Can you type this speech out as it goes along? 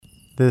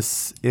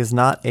This is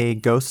not a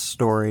ghost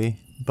story,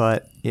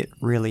 but it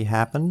really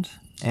happened,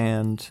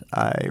 and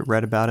I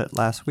read about it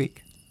last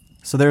week.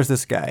 So there's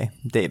this guy,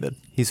 David.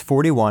 He's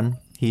 41,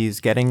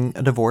 he's getting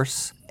a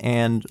divorce,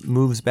 and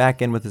moves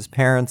back in with his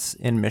parents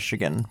in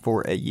Michigan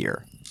for a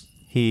year.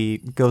 He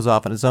goes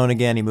off on his own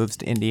again, he moves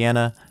to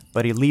Indiana,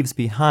 but he leaves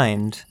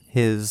behind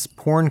his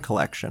porn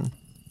collection.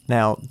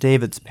 Now,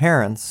 David's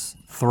parents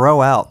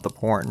throw out the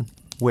porn,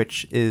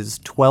 which is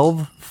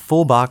 12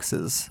 full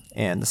boxes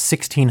and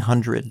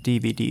 1,600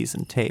 DVDs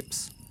and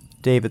tapes.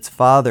 David's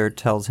father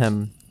tells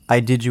him,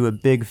 "I did you a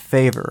big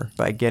favor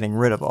by getting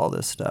rid of all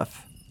this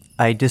stuff."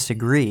 "I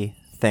disagree,"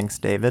 thinks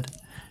David,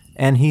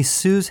 and he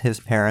sues his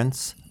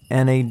parents,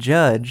 and a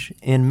judge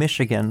in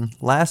Michigan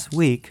last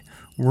week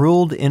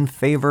ruled in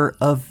favor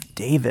of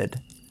David.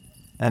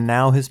 And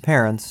now his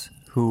parents,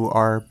 who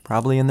are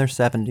probably in their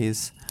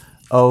 70s,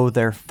 owe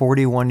their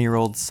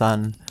 41-year-old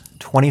son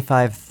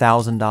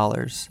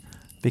 $25,000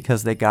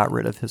 because they got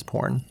rid of his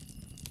porn.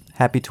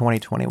 Happy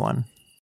 2021.